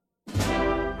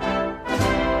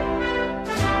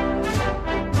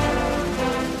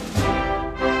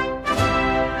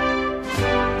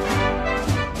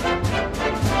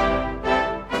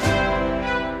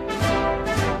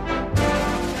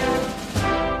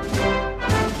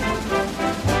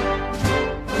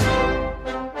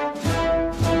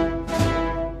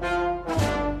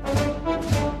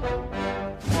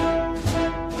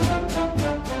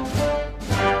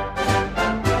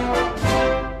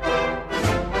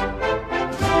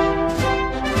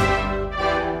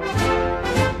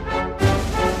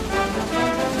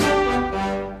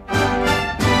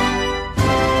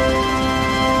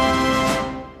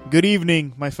Good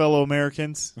evening, my fellow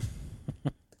Americans.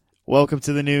 Welcome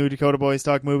to the new Dakota Boys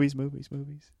Talk Movies.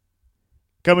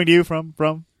 Coming to you from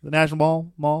the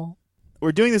National Mall.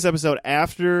 We're doing this episode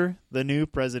after the new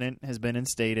president has been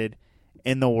instated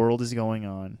and the world is going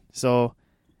on. So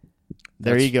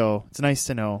there you go. It's nice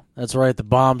to know. That's right. The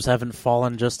bombs haven't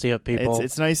fallen just yet, people.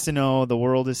 It's nice to know the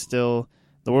world is still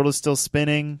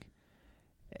spinning,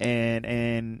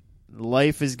 and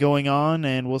life is going on,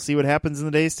 and we'll see what happens in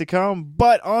the days to come.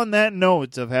 But on that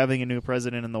note of having a new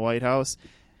president in the White House,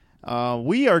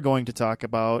 we are going to talk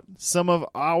about some of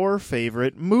our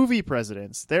favorite movie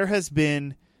presidents. There has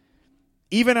been,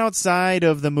 even outside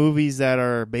of the movies that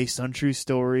are based on true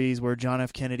stories where John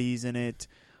F. Kennedy's in it,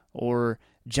 or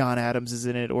John Adams is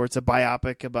in it, or it's a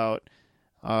biopic about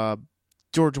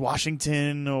George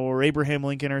Washington or Abraham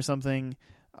Lincoln or something,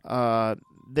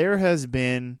 there has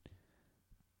been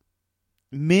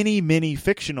many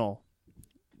fictional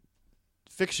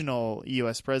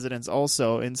U.S. presidents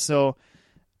also. And so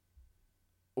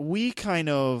we kind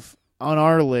of, on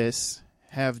our list,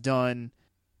 have done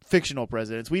fictional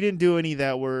presidents. We didn't do any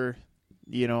that were,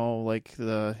 like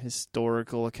the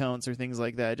historical accounts or things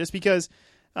like that, just because,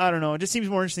 I don't know, it just seems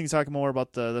more interesting to talk more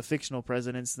about the fictional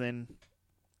presidents than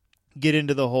get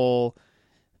into the whole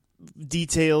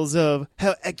details of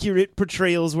how accurate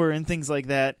portrayals were and things like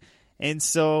that. And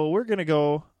so we're going to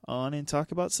go on and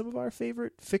talk about some of our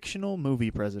favorite fictional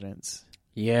movie presidents.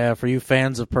 Yeah, for you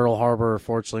fans of Pearl Harbor,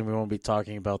 fortunately, we won't be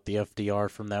talking about the FDR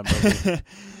from that movie.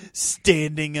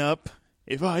 Standing up.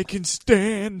 If I can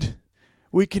stand,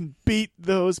 we can beat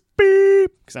those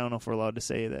beep. Because I don't know if we're allowed to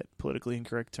say that politically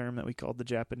incorrect term that we called the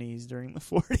Japanese during the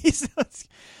 40s.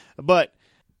 But,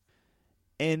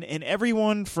 and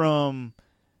everyone from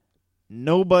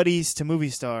nobodies to movie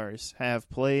stars have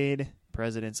played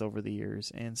presidents over the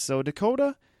years. And so,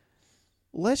 Dakota,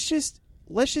 let's just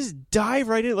dive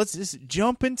right in. Let's just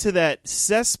jump into that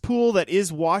cesspool that is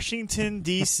Washington,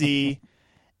 D.C.,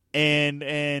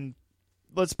 and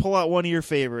let's pull out one of your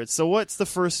favorites. So what's the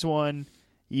first one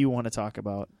you want to talk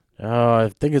about? Oh, I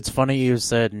think it's funny you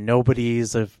said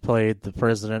nobodies have played the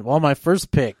president. Well, my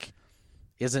first pick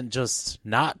isn't just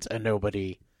not a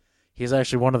nobody. He's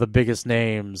actually one of the biggest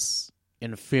names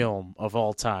in film of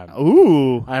all time.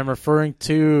 Ooh. I'm referring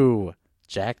to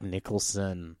Jack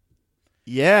Nicholson.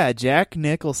 Yeah, Jack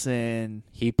Nicholson.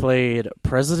 He played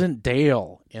President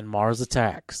Dale in Mars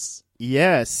Attacks.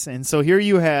 Yes, and so here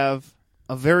you have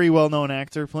a very well-known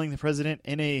actor playing the president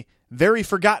in a very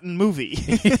forgotten movie.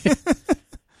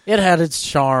 It had its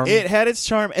charm. It had its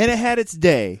charm, and it had its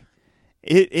day.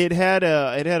 It had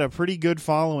a pretty good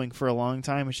following for a long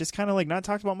time. It's just kind of like not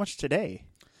talked about much today.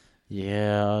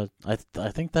 Yeah, I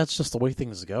think that's just the way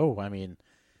things go. I mean,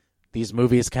 these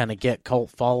movies kind of get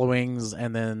cult followings,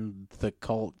 and then the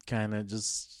cult kind of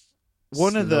just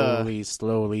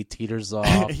slowly teeters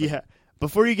off. Yeah.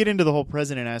 Before you get into the whole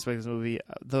president aspect of this movie,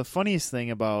 the funniest thing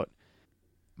about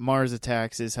Mars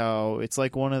Attacks is how it's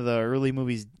like one of the early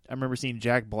movies I remember seeing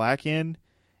Jack Black in,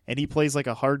 and he plays like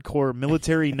a hardcore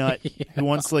military nut who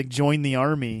wants to like join the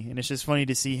army, and it's just funny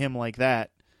to see him like that.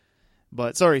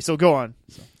 But sorry, so go on.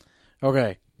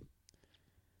 Okay.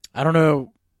 I don't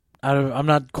know. I'm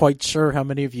not quite sure how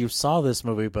many of you saw this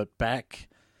movie, but back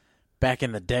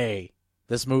in the day,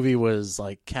 this movie was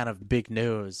like kind of big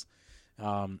news.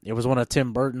 It was one of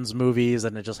Tim Burton's movies,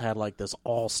 and it just had like this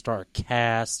all-star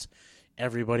cast.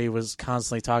 Everybody was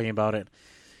constantly talking about it.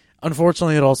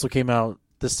 Unfortunately, it also came out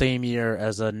the same year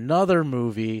as another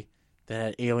movie that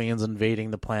had aliens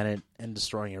invading the planet and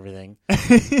destroying everything.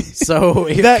 So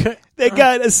that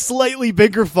got a slightly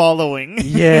bigger following.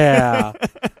 Yeah.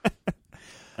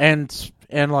 And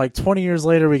like 20 years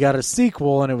later, we got a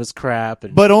sequel, and it was crap.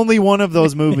 But only one of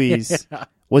those movies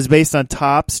was based on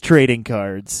Topps trading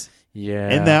cards. Yeah.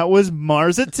 And that was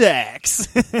Mars Attacks.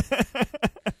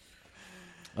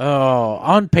 Oh,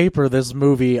 on paper, this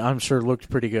movie, I'm sure, looked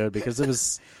pretty good because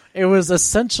it was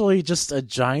essentially just a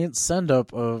giant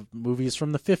send-up of movies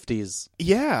from the 50s.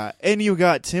 Yeah, and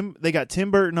they got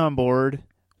Tim Burton on board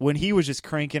when he was just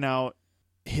cranking out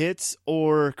hits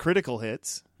or critical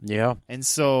hits. Yeah. And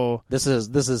so this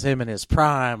is him in his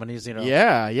prime when he's,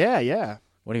 Yeah.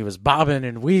 when he was bobbing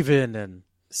and weaving. And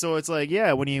so it's like,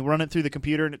 yeah, when you run it through the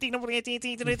computer and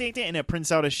it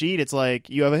prints out a sheet, it's like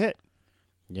you have a hit.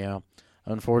 Yeah.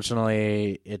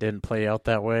 Unfortunately, it didn't play out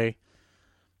that way.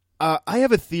 I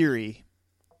have a theory.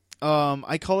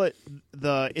 I call it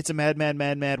it's a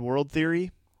mad world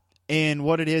theory. And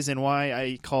what it is and why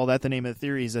I call that the name of the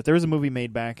theory is that there was a movie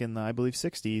made back in the, I believe,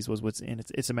 60s was what's in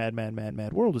It's a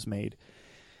Mad World was made.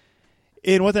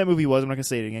 And what that movie was, I'm not going to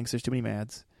say it again because there's too many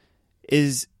mads,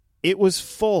 is it was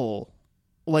full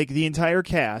like the entire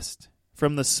cast,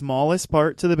 from the smallest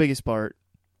part to the biggest part,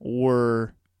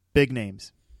 were big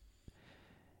names.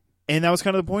 And that was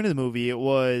kind of the point of the movie. It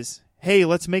was, hey,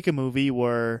 let's make a movie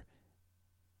where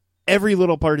every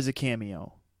little part is a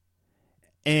cameo.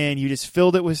 And you just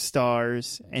filled it with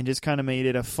stars and just kind of made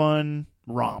it a fun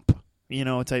romp,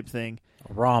 type thing.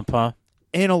 Romp, huh?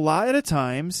 And a lot of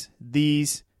times,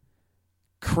 these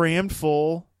crammed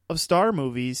full of star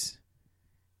movies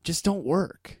just don't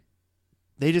work.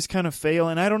 They just kind of fail,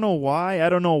 and I don't know why. I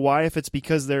don't know why, if it's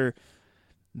because they're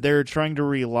trying to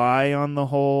rely on the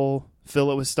whole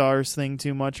fill it with stars thing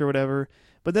too much or whatever.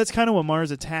 But that's kind of what Mars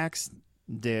Attacks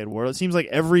did, where it seems like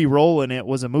every role in it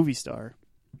was a movie star.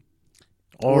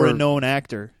 Or a known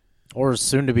actor. Or a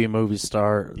soon-to-be movie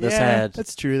star.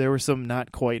 That's true. There were some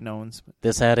not quite knowns.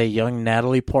 This had a young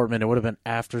Natalie Portman. It would have been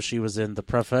after she was in The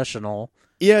Professional.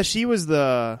 Yeah, she was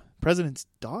the president's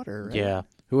daughter, right? Yeah,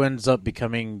 who ends up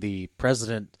becoming the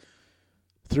president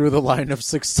through the line of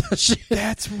succession.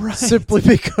 That's right. Simply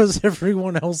because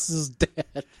everyone else is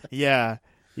dead. Yeah,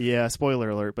 spoiler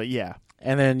alert, but yeah.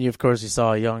 And then, of course, you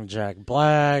saw a young Jack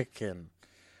Black. And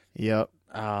yep.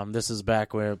 This is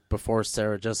back before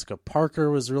Sarah Jessica Parker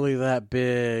was really that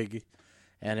big.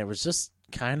 And it was just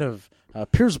kind of...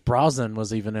 Pierce Brosnan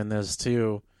was even in this,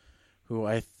 too, who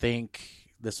I think...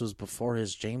 This was before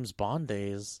his James Bond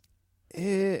days.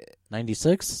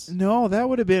 96? No, that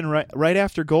would have been right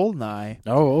after GoldenEye.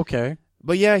 Oh, okay.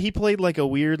 But yeah, he played like a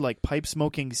weird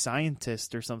pipe-smoking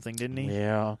scientist or something, didn't he?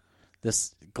 Yeah.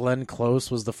 This Glenn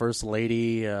Close was the first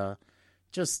lady.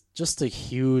 Just a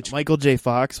huge... Michael J.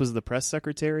 Fox was the press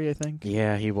secretary, I think.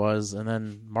 Yeah, he was. And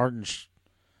then Martin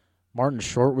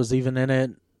Short was even in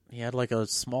it. He had like a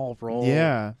small role.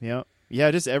 Yeah, yeah. Yeah,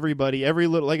 just everybody, every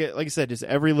little, like I said, just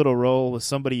every little role was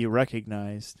somebody you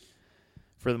recognized,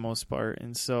 for the most part.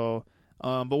 And so,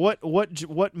 but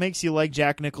what makes you like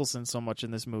Jack Nicholson so much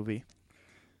in this movie?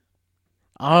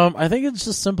 I think it's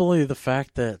just simply the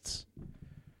fact that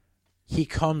he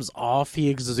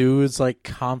exudes like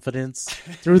confidence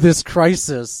through this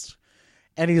crisis,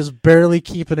 and he is barely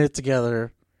keeping it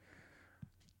together.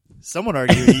 Some would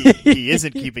argue he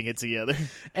isn't keeping it together.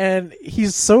 And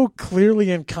he's so clearly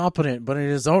incompetent, but in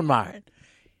his own mind,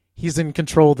 he's in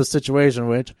control of the situation,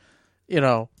 which,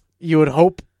 you would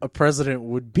hope a president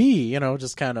would be,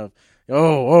 just kind of,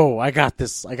 oh, I got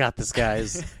this,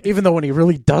 guys. Even though when he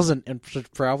really doesn't, and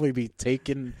should probably be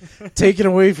taken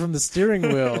away from the steering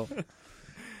wheel.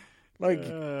 Like,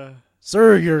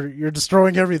 sir, you're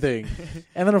destroying everything.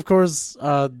 And then, of course,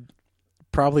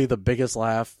 probably the biggest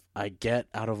laugh I get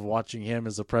out of watching him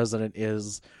as a president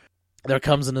is there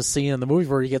comes in a scene in the movie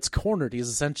where he gets cornered. He's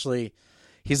essentially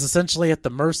at the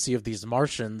mercy of these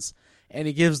Martians, and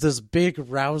he gives this big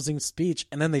rousing speech,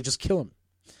 and then they just kill him.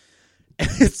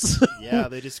 Yeah,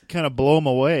 they just kind of blow him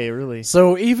away, really.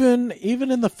 So even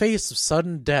in the face of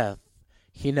sudden death,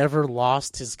 he never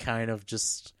lost his kind of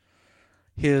just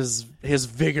his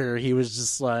vigor. He was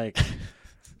just like,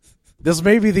 this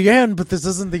may be the end, but this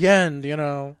isn't the end,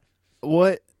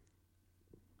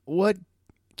 What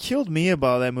killed me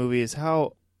about that movie is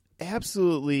how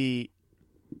absolutely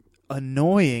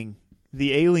annoying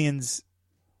the aliens'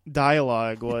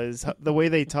 dialogue was. The way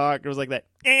they talked, it was like that,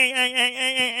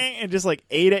 and just like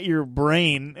ate at your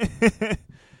brain.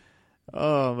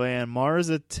 Oh man, Mars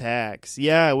Attacks.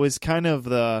 Yeah, it was kind of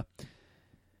the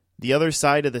other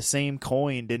side of the same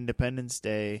coin to Independence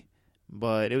Day,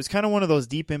 but it was kind of one of those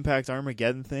Deep Impact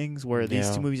Armageddon things where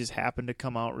these two movies just happened to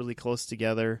come out really close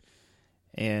together.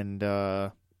 And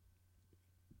a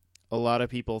lot of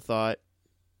people thought,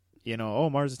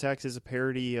 Mars Attacks is a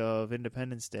parody of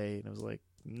Independence Day. And it was like,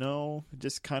 no, it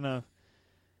just kind of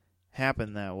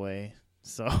happened that way.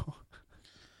 So,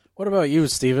 what about you,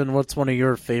 Steven? What's one of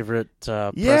your favorite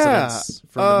presidents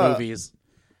from the movies?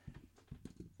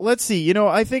 Let's see.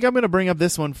 I think I'm going to bring up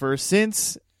this one first.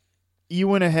 Since you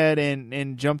went ahead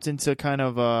and jumped into kind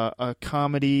of a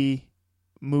comedy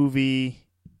movie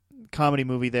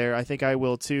there, I think I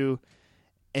will too.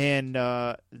 And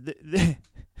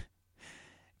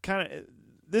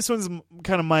this one's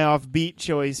kind of my offbeat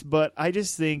choice, but I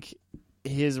just think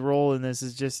his role in this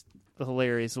is just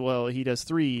hilarious. Well, he does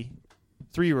three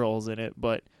roles in it,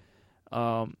 but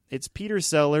it's Peter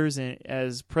Sellers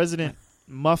as President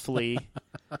Muffley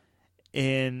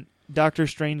in Dr.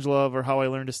 Strangelove, or How I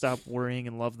Learned to Stop Worrying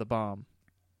and Love the Bomb.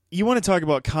 You want to talk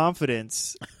about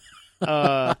confidence?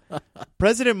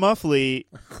 President Muffley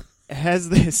has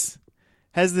this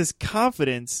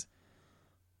confidence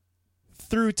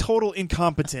through total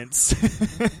incompetence.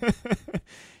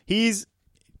 He's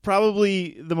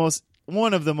probably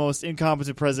one of the most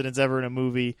incompetent presidents ever in a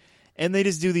movie, and they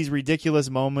just do these ridiculous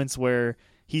moments where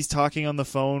he's talking on the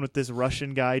phone with this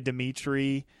Russian guy,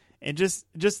 Dmitri, and just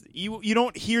you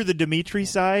don't hear the Dmitri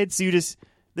side, so this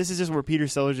is just where Peter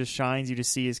Sellers just shines. You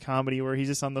just see his comedy where he's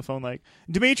just on the phone like,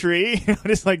 Dmitri,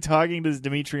 just like talking to this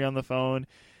Dmitri on the phone.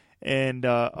 And,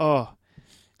 and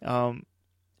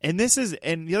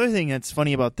the other thing that's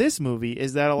funny about this movie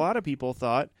is that a lot of people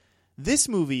thought this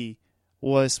movie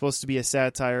was supposed to be a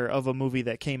satire of a movie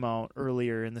that came out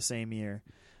earlier in the same year.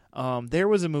 There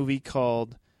was a movie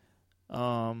called,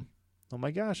 oh my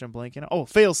gosh, I'm blanking. Oh,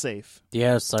 Failsafe.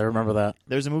 Yes, I remember that.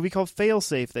 There's a movie called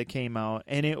Failsafe that came out,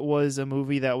 and it was a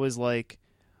movie that was like,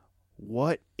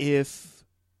 what if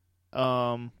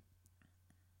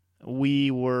we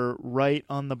were right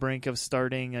on the brink of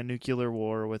starting a nuclear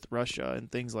war with Russia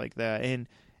and things like that. And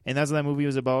that's what that movie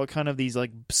was about, kind of these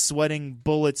like sweating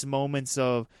bullets moments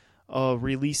of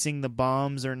releasing the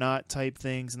bombs or not type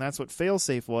things. And that's what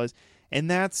Failsafe was. And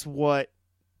that's what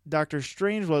Dr.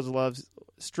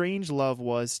 Strangelove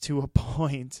was to a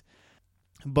point.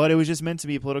 But it was just meant to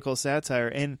be a political satire.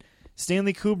 And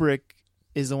Stanley Kubrick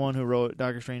is the one who wrote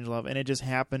Dr. Strangelove, and it just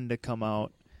happened to come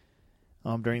out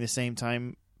during the same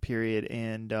time period,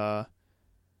 and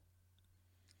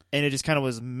it just kind of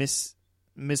was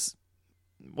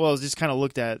well, it was just kind of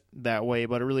looked at that way,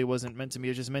 but it really wasn't meant to be.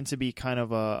 It was just meant to be kind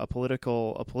of a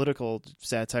political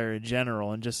satire in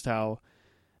general, and just a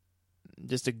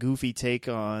goofy take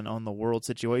on the world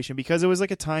situation, because it was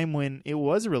like a time when it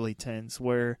was really tense,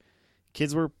 where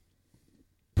kids were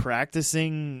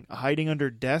practicing hiding under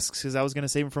desks because I was going to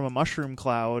save them from a mushroom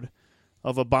cloud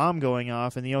of a bomb going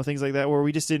off, and things like that, where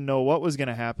we just didn't know what was going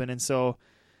to happen. And so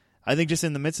I think just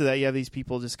in the midst of that, you have these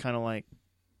people just kind of like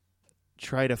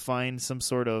try to find some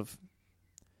sort of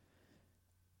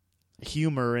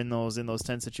humor in those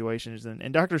tense situations.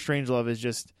 And Dr. Strangelove is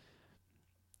just,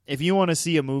 if you want to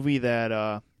see a movie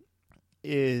that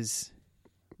is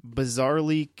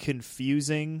bizarrely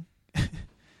confusing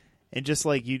and just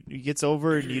like you gets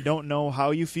over and you don't know how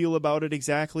you feel about it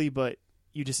exactly, but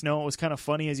you just know it was kind of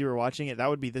funny as you were watching it, that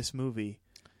would be this movie.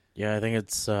 Yeah, I think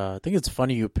it's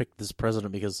funny you picked this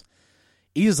president, because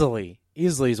easily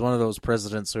he's one of those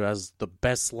presidents who has the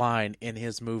best line in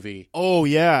his movie. Oh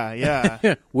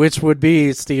yeah. Which would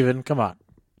be, Steven, come on.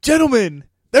 Gentlemen,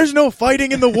 there's no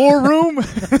fighting in the war room.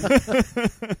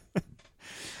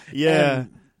 Yeah. And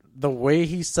the way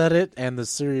he said it and the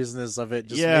seriousness of it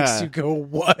just makes you go,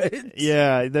 what?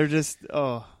 Yeah, they're just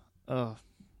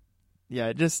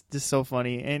yeah, just so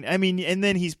funny. And I mean, and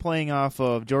then he's playing off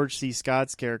of George C.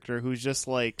 Scott's character, who's just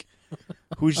like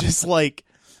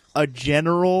a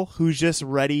general who's just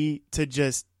ready to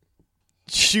just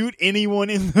shoot anyone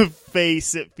in the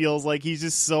face. It feels like he's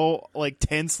just so like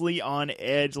tensely on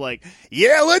edge, like,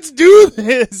 yeah, let's do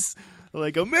this,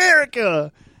 like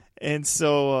America. And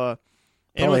so,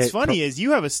 and what's funny is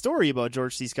you have a story about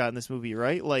George C. Scott in this movie,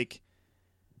 right? Like,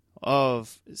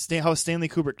 of how Stanley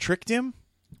Kubrick tricked him.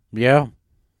 Yeah.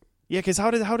 Yeah, because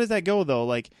how did that go, though?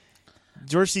 Like,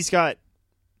 George C. Scott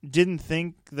didn't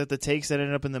think that the takes that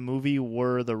ended up in the movie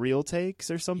were the real takes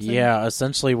or something? Yeah,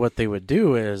 essentially what they would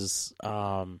do is,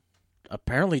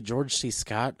 apparently George C.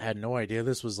 Scott had no idea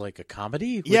this was like a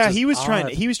comedy. Yeah, he was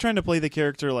trying to play the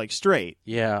character like straight.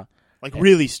 Yeah. Like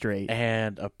really straight.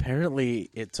 And apparently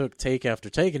it took take after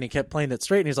take, and he kept playing it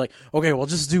straight, and he's like, okay, well,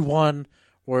 just do one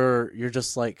where you're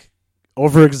just like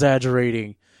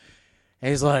over-exaggerating. And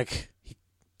he's like,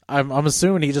 I'm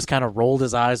assuming he just kind of rolled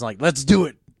his eyes and like, let's do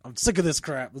it. I'm sick of this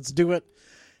crap. Let's do it.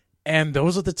 And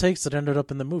those are the takes that ended up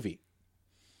in the movie.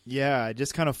 Yeah,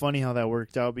 just kind of funny how that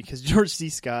worked out, because George C.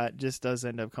 Scott just does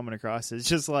end up coming across as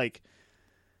just like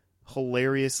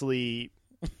hilariously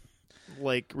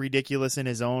like ridiculous in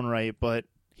his own right, but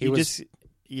you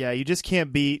just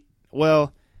can't beat,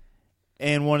 well,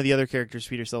 and one of the other characters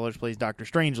Peter Sellers plays, Dr.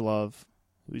 Strangelove,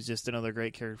 who's just another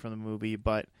great character from the movie,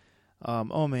 but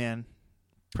oh man,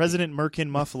 President Merkin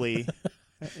Muffley,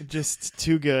 just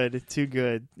too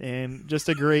good, and just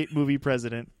a great movie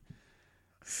president.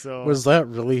 So was that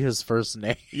really his first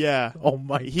name? Yeah. Oh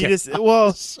my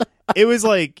God. It was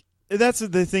like, that's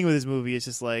the thing with this movie. It's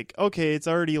just like, okay, it's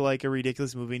already like a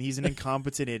ridiculous movie, and he's an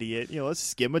incompetent idiot. Let's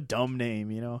just give him a dumb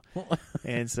name,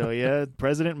 And so yeah,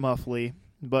 President Muffley.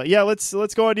 But yeah, let's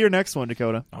go on to your next one,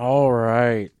 Dakota. All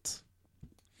right.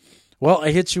 Well,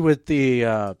 I hit you with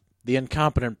the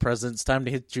incompetent president. It's time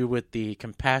to hit you with the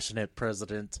compassionate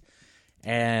president.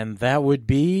 And that would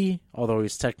be, although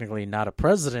he's technically not a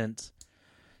president,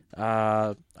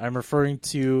 I'm referring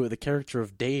to the character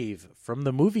of Dave from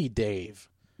the movie Dave.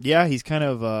 Yeah, he's kind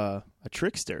of a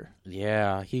trickster.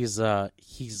 Yeah, he's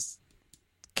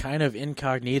kind of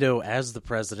incognito as the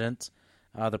president.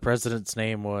 The president's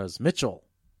name was Mitchell,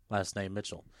 last name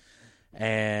Mitchell.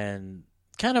 and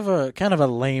kind of a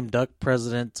lame duck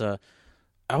president. I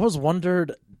always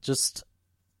wondered just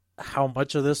how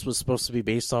much of this was supposed to be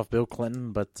based off Bill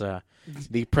Clinton, but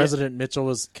the President Mitchell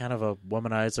was kind of a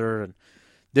womanizer and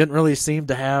didn't really seem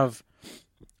to have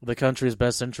the country's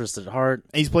best interest at heart.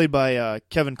 He's played by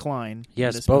Kevin Kline.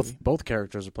 Yes, both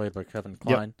characters are played by Kevin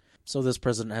Kline. Yep. So this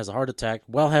president has a heart attack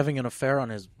while having an affair on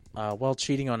his, while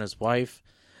cheating on his wife.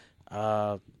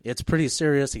 It's pretty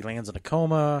serious. He lands in a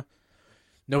coma.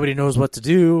 Nobody knows what to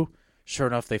do. Sure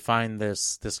enough, they find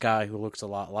this guy who looks a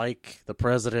lot like the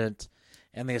president,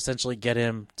 and they essentially get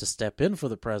him to step in for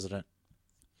the president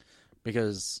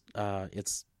because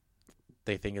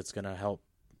they think it's going to help.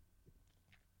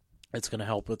 It's going to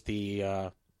help with the,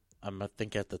 I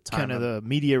think at the time, kind of the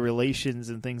media relations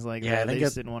and things like that. They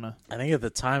just didn't want to. I think at the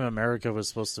time America was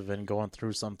supposed to have been going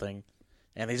through something,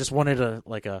 and they just wanted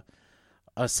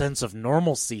a sense of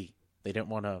normalcy. They didn't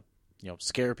want to,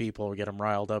 scare people or get them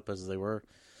riled up as they were.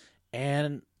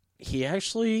 And he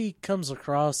actually comes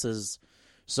across as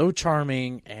so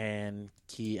charming, and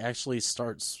he actually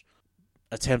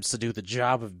attempts to do the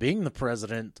job of being the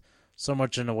president so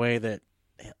much in a way that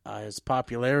his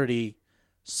popularity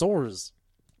soars.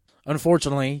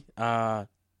 Unfortunately, all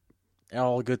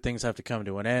good things have to come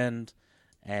to an end,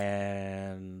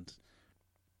 and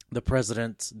the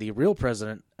real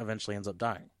president, eventually ends up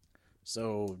dying.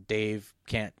 So Dave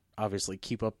can't obviously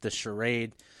keep up this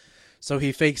charade. So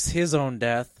he fakes his own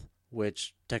death,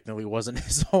 which technically wasn't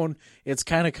his own. It's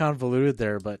kind of convoluted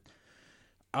there, but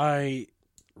I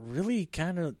really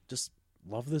kind of just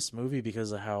love this movie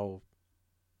because of how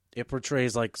it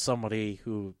portrays like somebody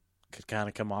who could kind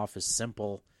of come off as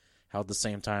simple, how at the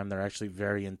same time they're actually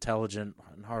very intelligent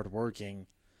and hardworking,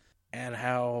 and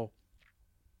how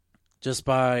just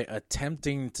by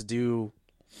attempting to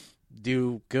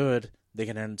do good, they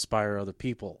can inspire other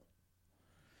people.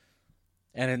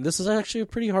 And this is actually a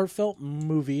pretty heartfelt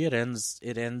movie. It ends,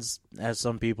 as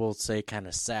some people say, kind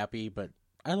of sappy, but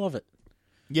I love it.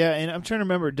 Yeah, and I'm trying to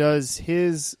remember, does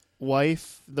his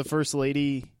wife, the first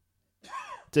lady,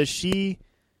 does she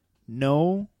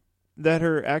know that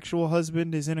her actual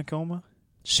husband is in a coma?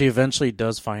 She eventually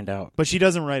does find out. But she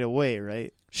doesn't right away,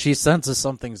 right? She senses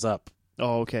something's up.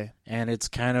 Oh, okay. And it's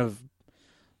kind of,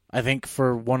 I think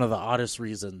for one of the oddest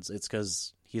reasons, it's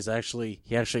because he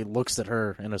actually looks at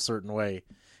her in a certain way.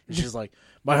 And she's like,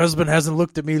 my husband hasn't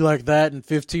looked at me like that in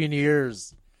 15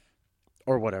 years.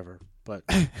 Or whatever. But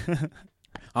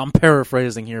I'm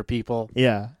paraphrasing here, people.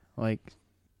 Yeah, like,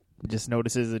 just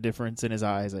notices a difference in his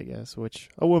eyes, I guess, which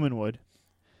a woman would.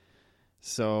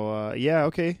 So, yeah,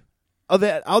 okay.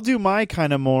 I'll do my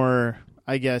kind of more,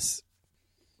 I guess,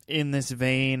 in this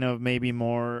vein of maybe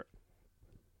more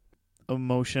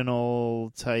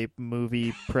emotional type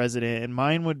movie president, and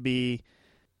mine would be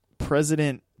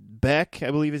President Beck,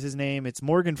 I believe is his name. It's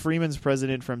Morgan Freeman's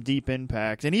president from Deep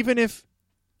Impact. And even if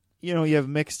you have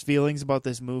mixed feelings about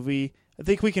this movie, I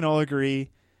think we can all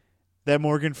agree that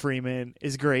Morgan Freeman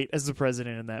is great as the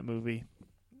president in that movie.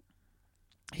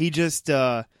 He just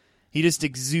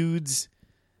exudes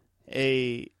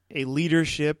a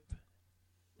leadership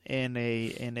and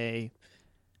a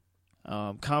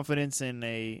confidence and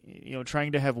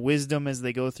trying to have wisdom as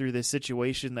they go through this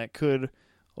situation that could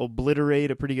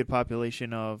obliterate a pretty good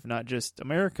population of not just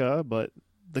America but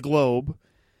the globe,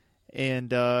 and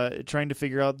trying to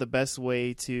figure out the best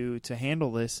way to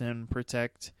handle this and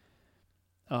protect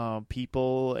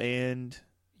people and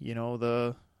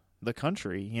the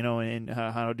country, and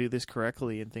how to do this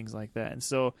correctly and things like that. And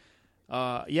so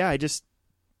I just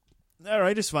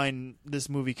find this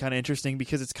movie kind of interesting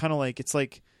because it's kind of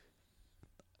like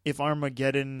if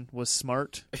Armageddon was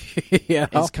smart. Yeah,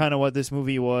 is kind of what this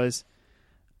movie was.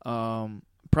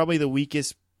 Probably the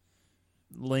weakest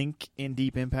link in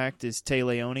Deep Impact is Tay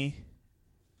Leone.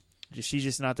 She's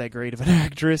just not that great of an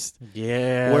actress.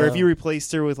 Yeah. Where if you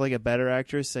replaced her with like a better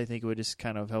actress, I think it would just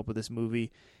kind of help with this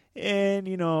movie. And,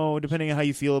 depending on how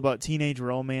you feel about teenage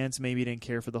romance, maybe you didn't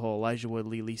care for the whole Elijah Wood,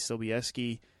 Leelee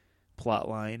Sobieski plot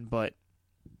line, but,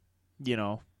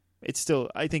 it's still,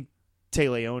 I think Tay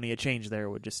Leone, a change there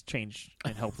would just change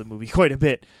and help the movie quite a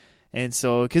bit. And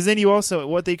so, because then you also,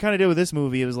 what they kind of did with this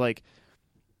movie, it was like,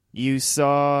 you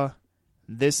saw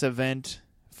this event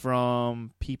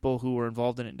from people who were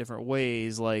involved in it in different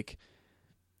ways, like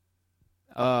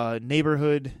some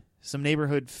neighborhood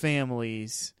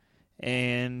families,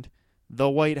 and the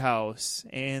White House,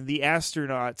 and the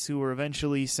astronauts who were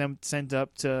eventually sent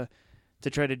up to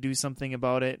try to do something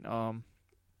about it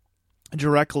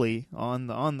directly on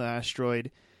the asteroid,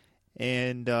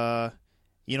 and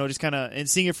just kind of, and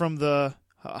seeing it from the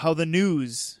how the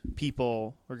news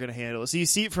people are going to handle it. So you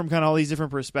see it from kind of all these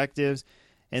different perspectives,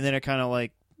 and then it kind of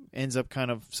like ends up kind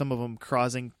of some of them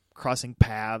crossing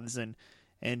paths and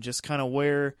just kind of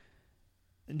where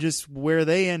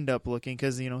they end up looking,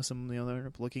 because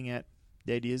they're looking at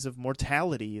the ideas of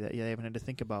mortality that they haven't had to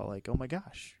think about, like, oh my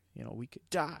gosh, we could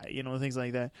die, things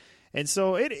like that. And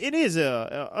so it is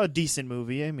a decent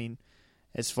movie. I mean,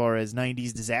 as far as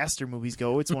 90s disaster movies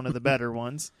go, it's one of the better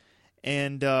ones.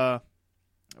 And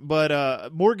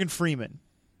but Morgan Freeman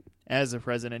as the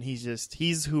president,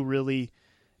 he's who really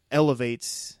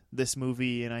elevates this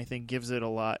movie, and I think gives it a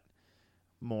lot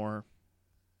more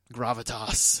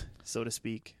gravitas, so to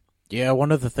speak. Yeah,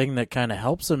 one of the things that kind of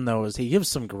helps him, though, is he gives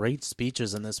some great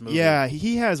speeches in this movie. Yeah,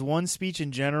 he has one speech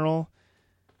in general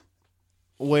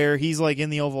where he's like in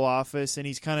the Oval Office, and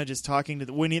he's kind of just talking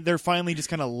to they're finally just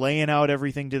kind of laying out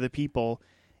everything to the people,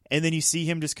 and then you see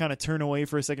him just kind of turn away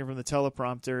for a second from the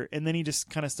teleprompter, and then he just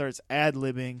kind of starts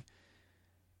ad-libbing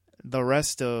the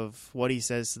rest of what he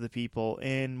says to the people.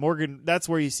 And that's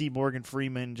where you see Morgan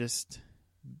Freeman just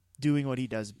doing what he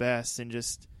does best and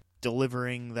just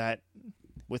delivering that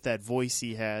with that voice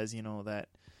he has, that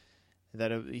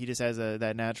he just has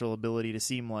that natural ability to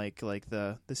seem like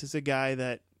this is a guy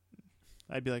that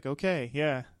I'd be like, okay,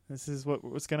 yeah, this is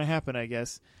what's going to happen, I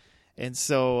guess. And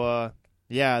so,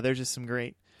 there's just some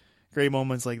great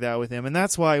moments like that with him. And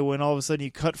that's why when all of a sudden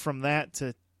you cut from that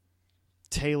to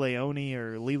Tay Leone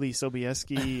or Lily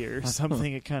Sobieski or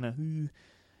something, it kind of,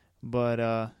 but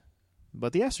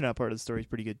the astronaut part of the story is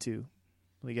pretty good too.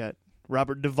 We got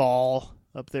Robert Duvall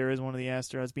up there as one of the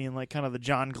astronauts, being like kind of the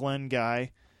John Glenn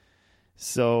guy.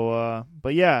 So,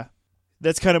 but yeah,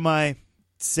 that's kind of my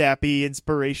sappy,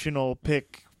 inspirational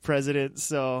pick president.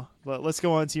 So, but let's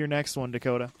go on to your next one,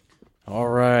 Dakota. All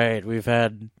right, we've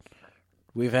had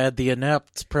the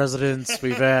inept presidents.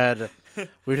 We've had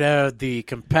the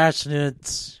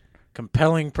compassionate,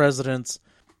 compelling presidents.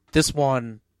 This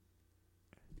one,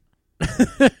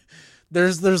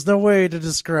 there's no way to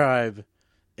describe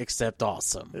except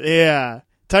awesome. Yeah,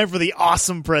 time for the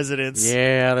awesome presidents.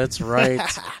 Yeah, that's right.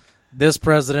 This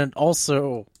president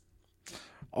also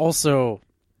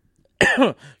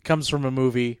comes from a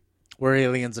movie where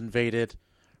aliens invaded.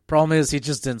 Problem is, he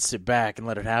just didn't sit back and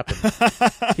let it happen.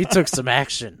 He took some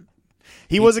action.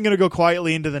 He wasn't going to go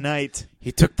quietly into the night.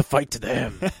 He took the fight to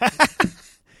them.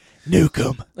 Nuke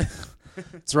him.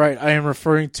 That's right. I am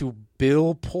referring to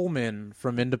Bill Pullman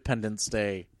from Independence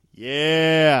Day.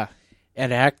 Yeah.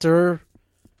 An actor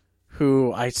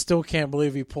who I still can't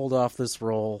believe he pulled off this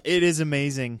role. It is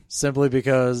amazing. Simply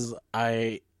because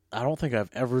I don't think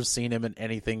I've ever seen him in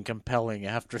anything compelling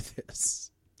after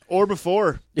this. Or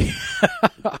before.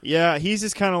 Yeah, he's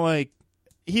just kind of like,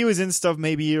 he was in stuff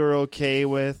maybe you were okay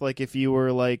with, like if you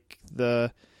were like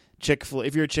the chick flick,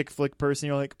 if you're a chick flick person,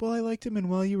 you're like, well, I liked him in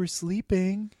While You Were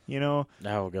Sleeping, Oh,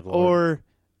 good Lord. Or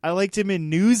I liked him in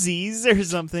Newsies or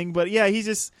something. But yeah, he's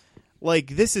just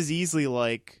like, this is easily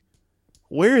like,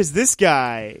 where is this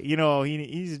guy? He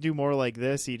needs to do more like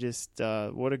this. He just,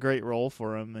 what a great role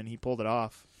for him, and he pulled it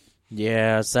off.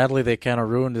 Yeah, sadly they kind of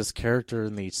ruined his character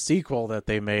in the sequel that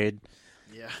they made.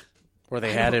 Yeah. Where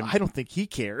they had him. I don't think he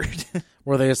cared.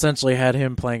 Where they essentially had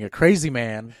him playing a crazy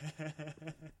man.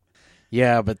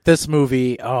 Yeah, but this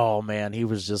movie, oh man, he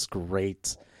was just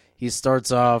great. He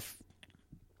starts off,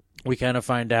 we kind of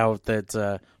find out that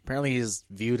apparently he's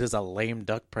viewed as a lame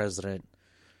duck president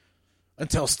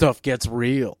until stuff gets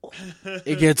real.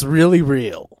 It gets really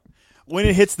real. When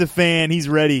it hits the fan, he's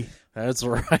ready. That's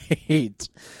right.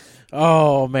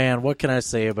 Oh man, what can I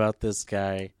say about this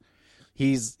guy?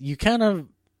 You kind of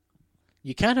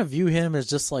view him as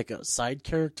just like a side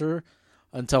character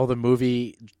until the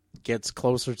movie gets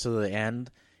closer to the end,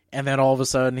 and then all of a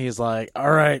sudden he's like, all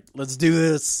right, let's do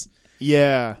this.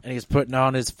 Yeah. And he's putting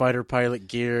on his fighter pilot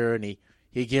gear, and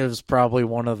he gives probably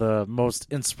one of the most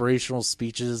inspirational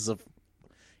speeches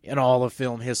in all of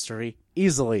film history,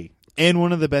 easily. And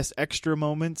one of the best extra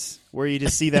moments where you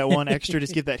just see that one extra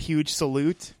just give that huge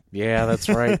salute. Yeah, that's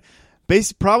right.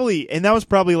 And that was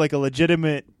probably like a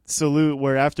legitimate salute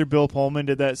where after Bill Pullman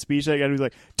did that speech, that guy was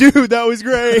like, dude, that was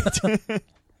great.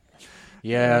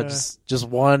 Yeah, just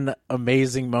one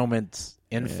amazing moment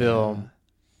in film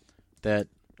that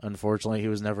unfortunately he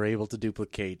was never able to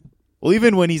duplicate. Well,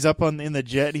 even when he's up in the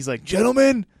jet, he's like,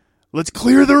 gentlemen, let's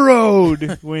clear the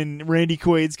road. When Randy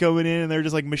Quaid's coming in and they're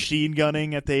just like machine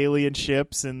gunning at the alien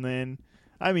ships. And then,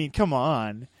 I mean, come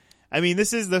on. I mean,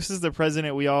 this is the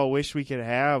president we all wish we could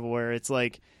have, where it's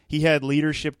like he had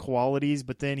leadership qualities,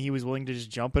 but then he was willing to just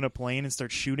jump in a plane and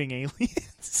start shooting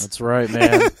aliens. That's right,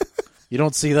 man. You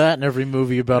don't see that in every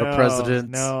movie about a president.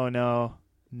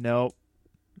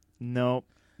 Nope.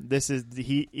 This is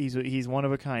he's one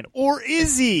of a kind, or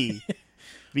is he?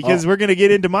 Because we're gonna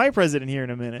get into my president here in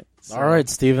a minute. So. All right,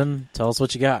 Steven, tell us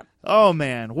what you got. Oh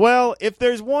man, well, if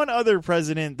there's one other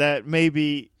president that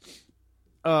maybe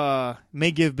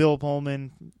may give Bill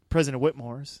Pullman, President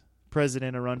Whitmore's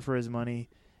president, a run for his money,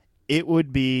 it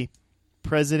would be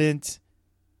President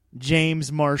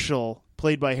James Marshall,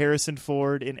 played by Harrison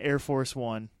Ford in Air Force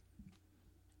One.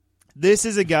 This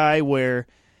is a guy where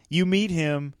you meet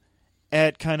him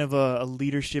at kind of a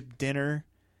leadership dinner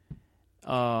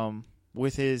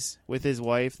with his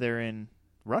wife. They're in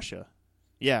Russia.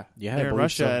 Yeah, they're in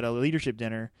Russia at a leadership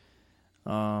dinner.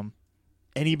 And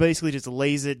he basically just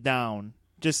lays it down,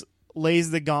 just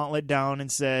lays the gauntlet down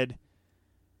and said,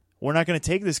 we're not going to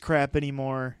take this crap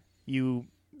anymore, you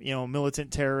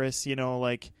militant terrorists,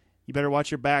 like, you better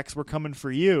watch your backs, we're coming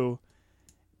for you.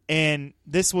 And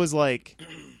this was like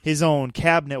his own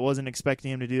cabinet wasn't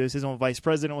expecting him to do this. His own vice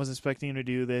president wasn't expecting him to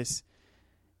do this.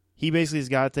 He basically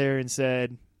just got there and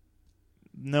said,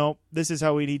 nope, this is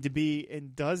how we need to be,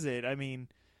 and does it. I mean,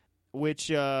 which,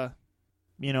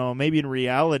 maybe in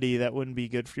reality that wouldn't be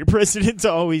good for your president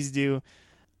to always do.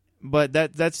 But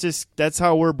that's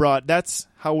how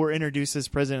we're introduced as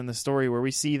president in the story, where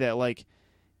we see that, like,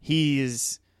 he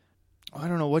is, I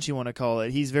don't know what you want to call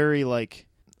it. He's very, like,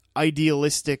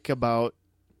 idealistic about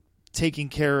taking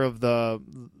care of the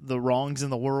wrongs in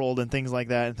the world and things like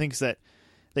that, and thinks that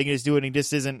they can just do it, and he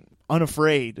just isn't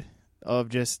unafraid of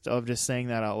just saying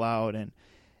that out loud.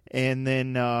 And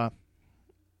then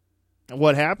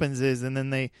what happens is, and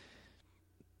then they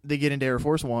get into Air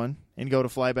Force One and go to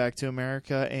fly back to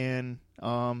America, and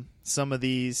some of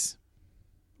these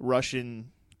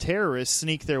Russian terrorists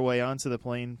sneak their way onto the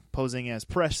plane posing as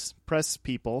press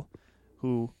people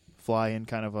who fly in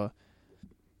kind of a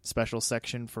special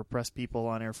section for press people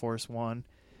on Air Force One,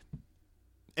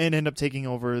 and end up taking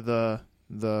over the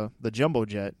jumbo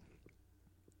jet.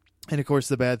 And of course,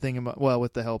 the bad thing about, well,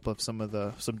 with the help of some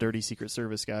dirty Secret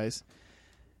Service guys,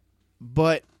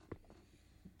 but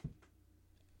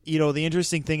the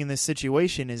interesting thing in this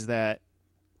situation is that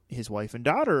his wife and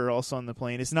daughter are also on the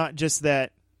plane. It's not just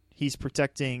that he's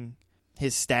protecting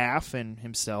his staff and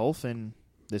himself and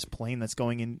this plane that's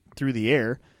going in through the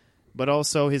air, but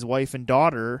also his wife and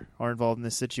daughter are involved in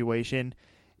this situation.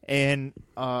 And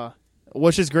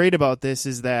what's just great about this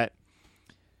is that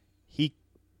he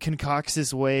concocts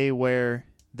this way where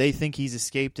they think he's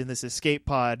escaped in this escape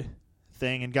pod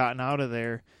thing and gotten out of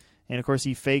there. And of course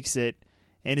he fakes it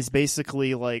and is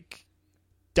basically like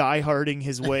dieharding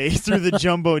his way through the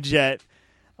jumbo jet,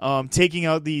 taking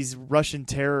out these Russian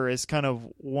terrorists kind of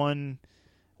one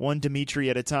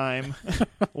Dmitry at a time,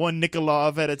 one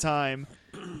Nikolov at a time,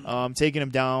 taking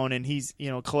him down, and he's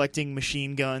collecting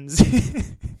machine guns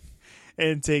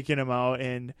and taking them out,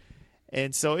 and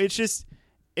so it's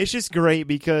just great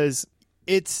because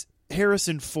it's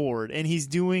Harrison Ford, and he's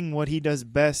doing what he does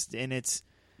best, and it's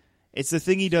the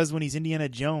thing he does when he's Indiana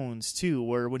Jones too,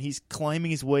 where when he's climbing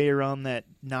his way around that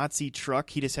Nazi truck,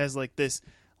 he just has like this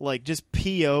just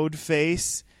PO'd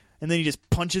face, and then he just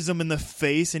punches him in the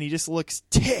face, and he just looks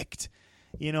ticked,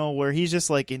 where he's just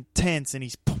like intense, and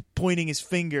he's pointing his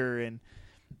finger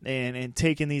and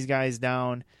taking these guys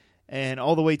down, and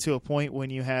all the way to a point when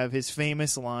you have his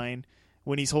famous line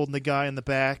when he's holding the guy in the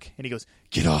back, and he goes,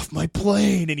 "Get off my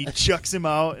plane," and he chucks him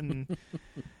out and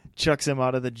chucks him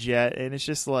out of the jet, and it's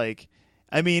just like,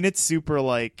 I mean, it's super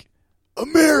like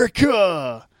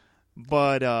America,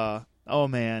 but oh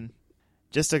man,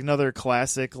 just another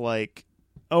classic, like,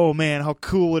 oh man, how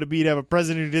cool would it be to have a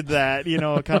president who did that,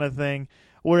 kind of thing.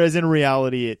 Whereas in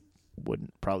reality, it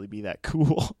wouldn't probably be that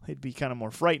cool. It'd be kind of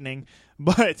more frightening.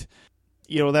 But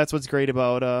that's what's great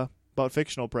about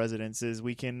fictional presidents is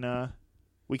we can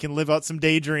live out some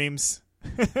daydreams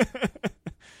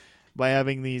by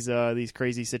having these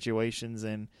crazy situations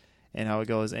and how it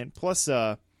goes. And plus,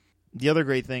 the other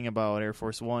great thing about Air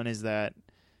Force One is that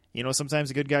sometimes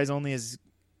the good guy's only as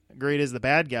great as the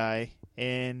bad guy,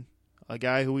 and a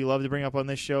guy who we love to bring up on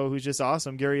this show who's just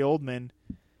awesome, Gary Oldman,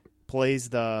 plays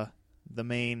the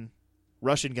main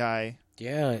Russian guy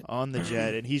on the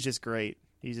jet, and he's just great.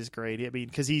 He's just great. I mean,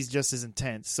 because he's just as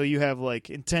intense. So you have like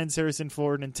intense Harrison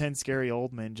Ford and intense Gary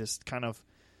Oldman just kind of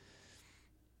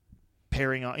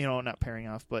pairing off, not pairing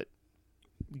off, but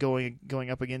going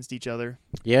up against each other.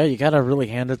 Yeah, you got to really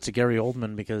hand it to Gary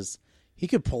Oldman because he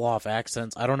could pull off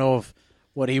accents. I don't know if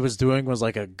what he was doing was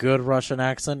like a good Russian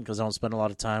accent because I don't spend a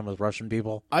lot of time with Russian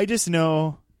people. I just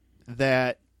know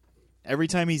that every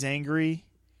time he's angry,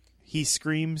 he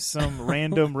screams some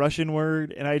random Russian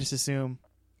word, and I just assume,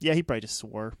 yeah, he probably just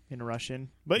swore in Russian.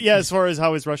 But yeah, as far as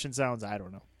how his Russian sounds, I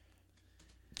don't know.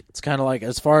 It's kind of like,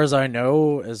 as far as I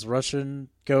know, as Russian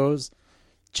goes,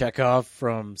 Chekhov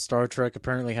from Star Trek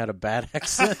apparently had a bad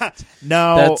accent.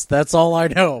 No, that's all I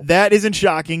know. that isn't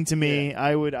shocking to me. Yeah.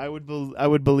 I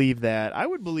would believe that. I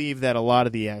would believe that a lot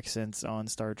of the accents on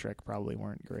Star Trek probably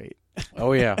weren't great.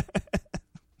 Oh yeah.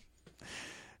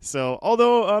 So,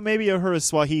 although maybe her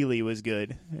Swahili was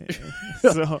good.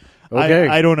 So Okay.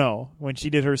 I don't know when she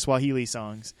did her Swahili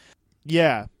songs.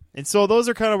 Yeah, and so those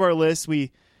are kind of our lists.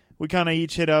 We kind of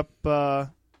each hit up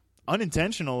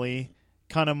unintentionally,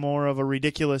 kind of more of a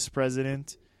ridiculous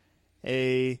president,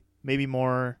 a maybe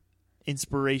more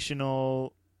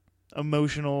inspirational,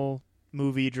 emotional,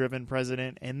 movie-driven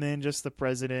president, and then just the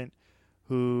president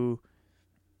who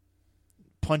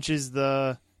punches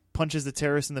the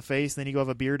terrorist in the face, and then you go have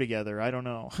a beer together. I don't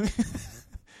know.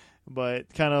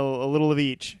 But kind of a little of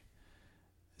each.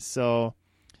 So,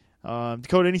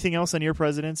 Dakota, anything else on your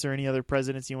presidents or any other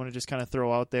presidents you want to just kind of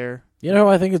throw out there? You know,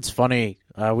 I think it's funny.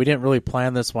 We didn't really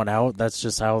plan this one out. That's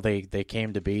just how they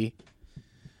came to be.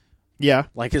 Yeah.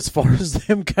 Like, as far as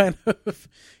them kind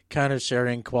of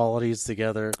sharing qualities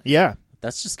together. Yeah.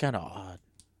 That's just kind of odd.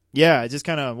 Yeah, it just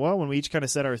kind of, when we each kind of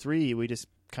said our three, we just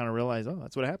kind of realized, oh,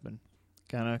 that's what happened.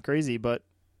 Kind of crazy, but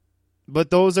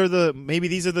these are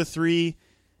the three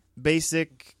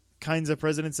basic kinds of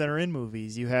presidents that are in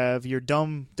movies. You have your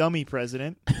dummy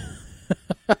president,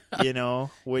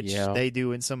 which they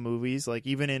do in some movies, like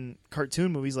even in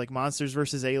cartoon movies like Monsters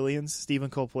vs. Aliens, Stephen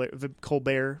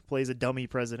Colbert plays a dummy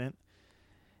president.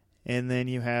 And then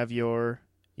you have your,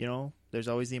 there's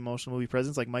always the emotional movie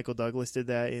presidents, like Michael Douglas did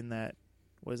that in that,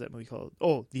 what is that movie called?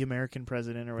 Oh, The American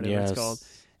President or whatever it's called.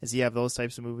 Is you have those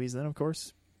types of movies. Then, of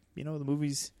course, the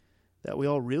movies that we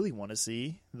all really want to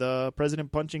see, the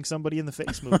president punching somebody in the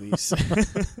face movies.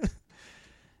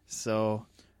 So,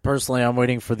 personally, I'm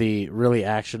waiting for the really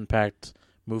action-packed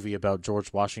movie about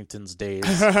George Washington's days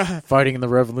fighting in the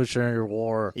Revolutionary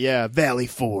War. Yeah, Valley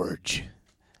Forge.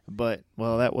 But,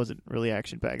 that wasn't really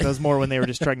action-packed. That was more when they were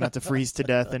just trying not to freeze to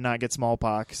death and not get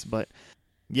smallpox. But,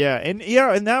 and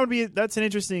that's an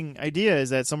interesting idea, is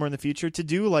that somewhere in the future to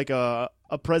do like a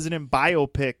president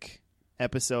biopic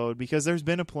episode, because there's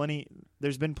been plenty.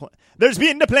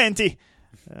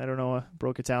 I don't know,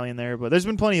 broke Italian there, but there's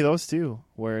been plenty of those too,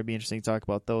 where it'd be interesting to talk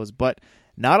about those, but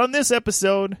not on this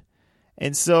episode.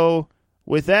 And so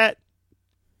with that,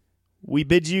 we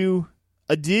bid you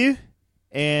adieu,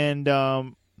 and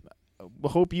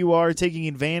hope you are taking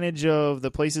advantage of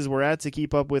the places we're at to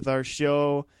keep up with our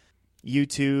show.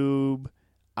 YouTube,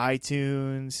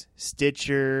 iTunes,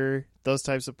 Stitcher, those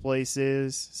types of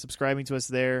places, subscribing to us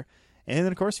there. And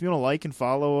then, of course, if you want to like and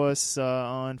follow us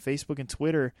on Facebook and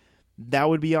Twitter, that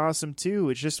would be awesome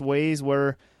too. It's just ways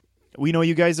where we know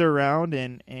you guys are around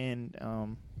and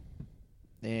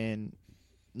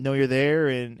know you're there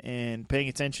and paying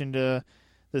attention to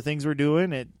the things we're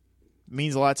doing. It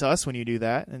means a lot to us when you do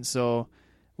that, and so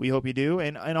we hope you do.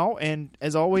 And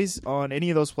as always, on any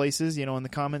of those places, in the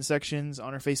comment sections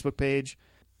on our Facebook page,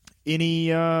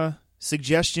 any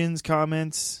suggestions,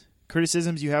 comments,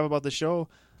 criticisms you have about the show,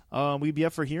 we'd be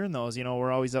up for hearing those.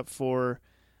 We're always up for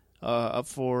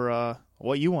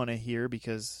what you want to hear,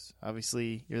 because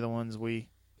obviously you're the ones we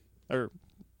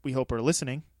hope are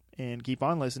listening and keep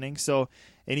on listening. So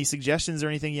any suggestions or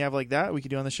anything you have like that we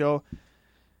could do on the show,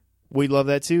 we'd love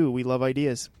that too. We love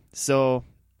ideas. So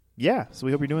so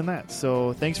we hope you're doing that.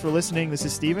 So thanks for listening. This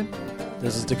is Steven.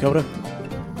 This is Dakota.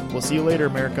 We'll see you later,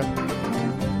 America.